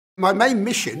My main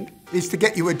mission is to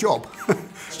get you a job.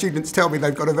 Students tell me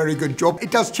they've got a very good job. It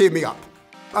does cheer me up.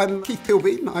 I'm Keith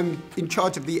Pilbeam. I'm in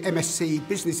charge of the MSc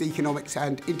Business Economics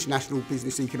and International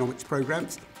Business Economics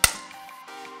programmes.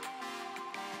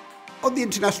 On the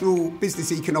International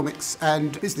Business Economics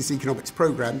and Business Economics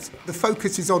programmes, the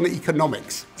focus is on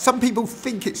economics. Some people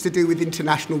think it's to do with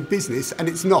international business, and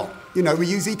it's not. You know, we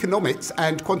use economics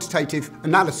and quantitative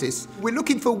analysis. We're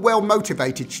looking for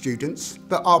well-motivated students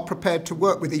that are prepared to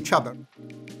work with each other.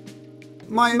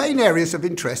 My main areas of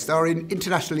interest are in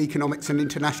international economics and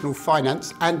international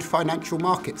finance and financial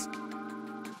markets.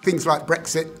 Things like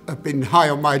Brexit have been high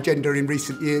on my agenda in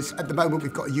recent years. At the moment,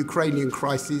 we've got a Ukrainian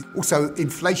crisis. Also,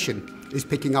 inflation is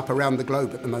picking up around the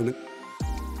globe at the moment.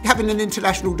 Having an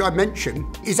international dimension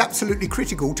is absolutely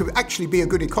critical to actually be a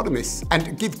good economist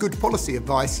and give good policy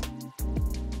advice.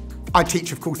 I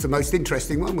teach, of course, the most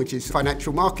interesting one, which is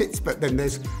financial markets, but then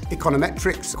there's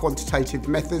econometrics, quantitative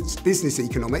methods, business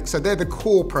economics. So they're the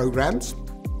core programs.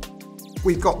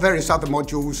 We've got various other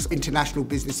modules: international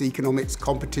business economics,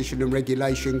 competition and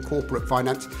regulation, corporate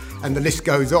finance, and the list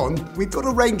goes on. We've got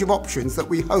a range of options that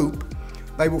we hope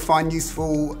they will find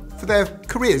useful for their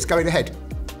careers going ahead.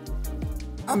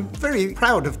 I'm very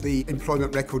proud of the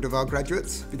employment record of our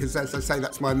graduates because, as I say,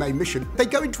 that's my main mission. They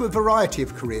go into a variety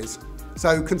of careers.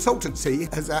 So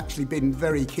consultancy has actually been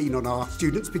very keen on our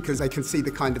students because they can see the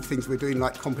kind of things we're doing,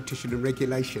 like competition and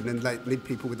regulation, and they lead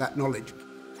people with that knowledge.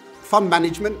 Fund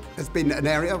management has been an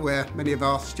area where many of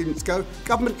our students go.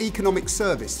 Government economic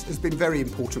service has been a very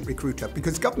important recruiter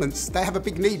because governments, they have a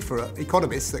big need for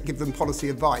economists that give them policy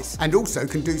advice and also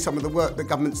can do some of the work that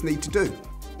governments need to do.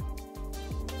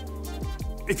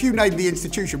 If you name the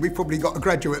institution, we've probably got a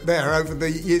graduate there over the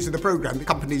years of the programme.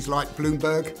 Companies like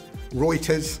Bloomberg,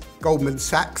 Reuters, Goldman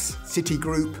Sachs,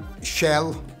 Citigroup,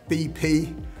 Shell,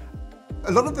 BP.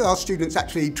 A lot of our students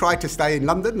actually try to stay in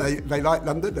London. They like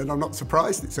London, and I'm not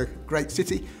surprised. It's a great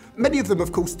city. Many of them,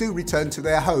 of course, do return to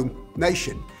their home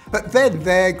nation. But then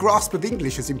their grasp of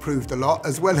English has improved a lot,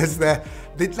 as well as that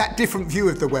different view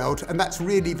of the world, and that's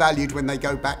really valued when they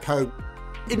go back home.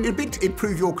 In a bid to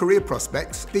improve your career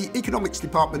prospects, the economics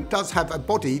department does have a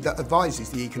body that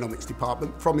advises the economics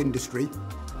department from industry.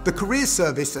 The careers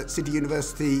service at City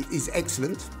University is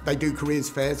excellent. They do careers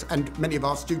fairs, and many of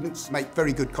our students make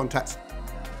very good contacts.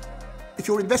 If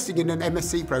you're investing in an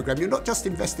MSc programme, you're not just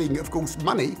investing, of course,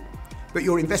 money, but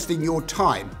you're investing your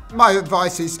time. My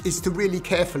advice is to really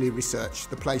carefully research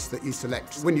the place that you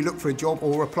select. When you look for a job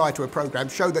or apply to a programme,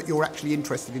 show that you're actually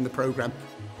interested in the programme.